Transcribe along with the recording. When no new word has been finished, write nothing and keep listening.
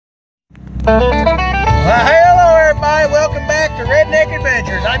Well, hello everybody, welcome back to Redneck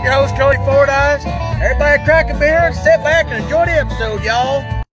Adventures. I'm your host, Cody Fordyce. Everybody crack a beer and sit back and enjoy the episode, y'all.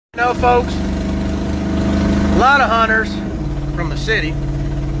 You know, folks, a lot of hunters from the city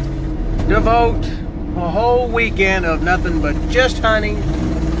devote a whole weekend of nothing but just hunting,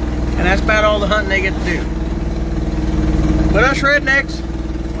 and that's about all the hunting they get to do. But us rednecks,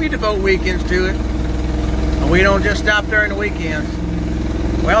 we devote weekends to it, and we don't just stop during the weekends.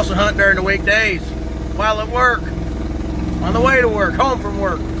 We also hunt during the weekdays, while at work, on the way to work, home from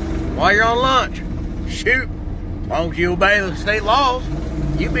work, while you're on lunch. Shoot, as long as you obey the state laws,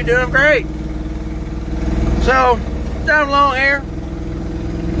 you'll be doing great. So, down along here,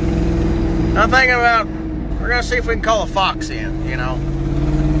 I'm thinking about, we're gonna see if we can call a fox in, you know,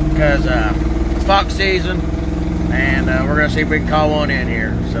 because it's fox season, and we're gonna see if we can call one in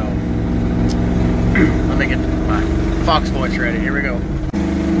here. So, let me get my fox voice ready. Here we go.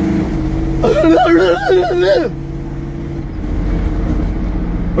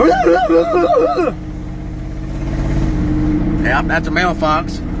 Yep, that's a male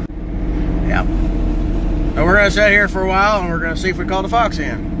fox. Yep. So we're gonna sit here for a while and we're gonna see if we call the fox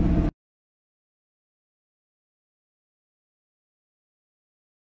in.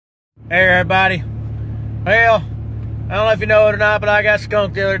 Hey everybody. Well, I don't know if you know it or not, but I got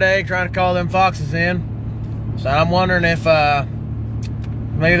skunked the other day trying to call them foxes in. So I'm wondering if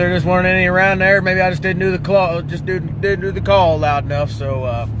maybe there just weren't any around there. Maybe I just didn't do the call, didn't do the call loud enough.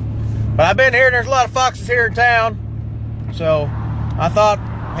 So, but I've been here. There's a lot of foxes here in town. So I thought,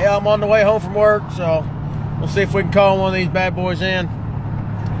 hey, I'm on the way home from work. So we'll see if we can call one of these bad boys in.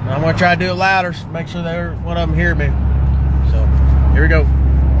 And I'm gonna try to do it louder, so make sure that one of them hear me. So here we go.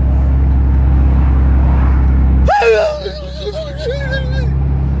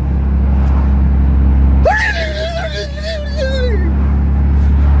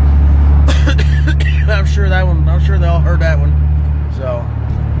 I'm sure they all heard that one. So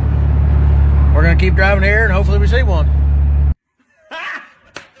we're gonna keep driving here and hopefully we see one.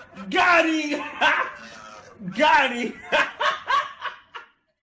 Got him! Got him!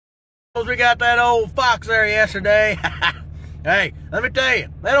 We got that old fox there yesterday. Hey, let me tell you,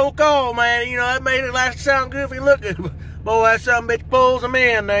 that old call, man, you know, that made it last sound goofy looking. Boy, that some bitch pulls them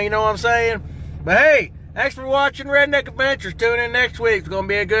in there, you know what I'm saying? But hey, thanks for watching Redneck Adventures. Tune in next week. It's gonna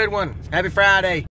be a good one. Happy Friday.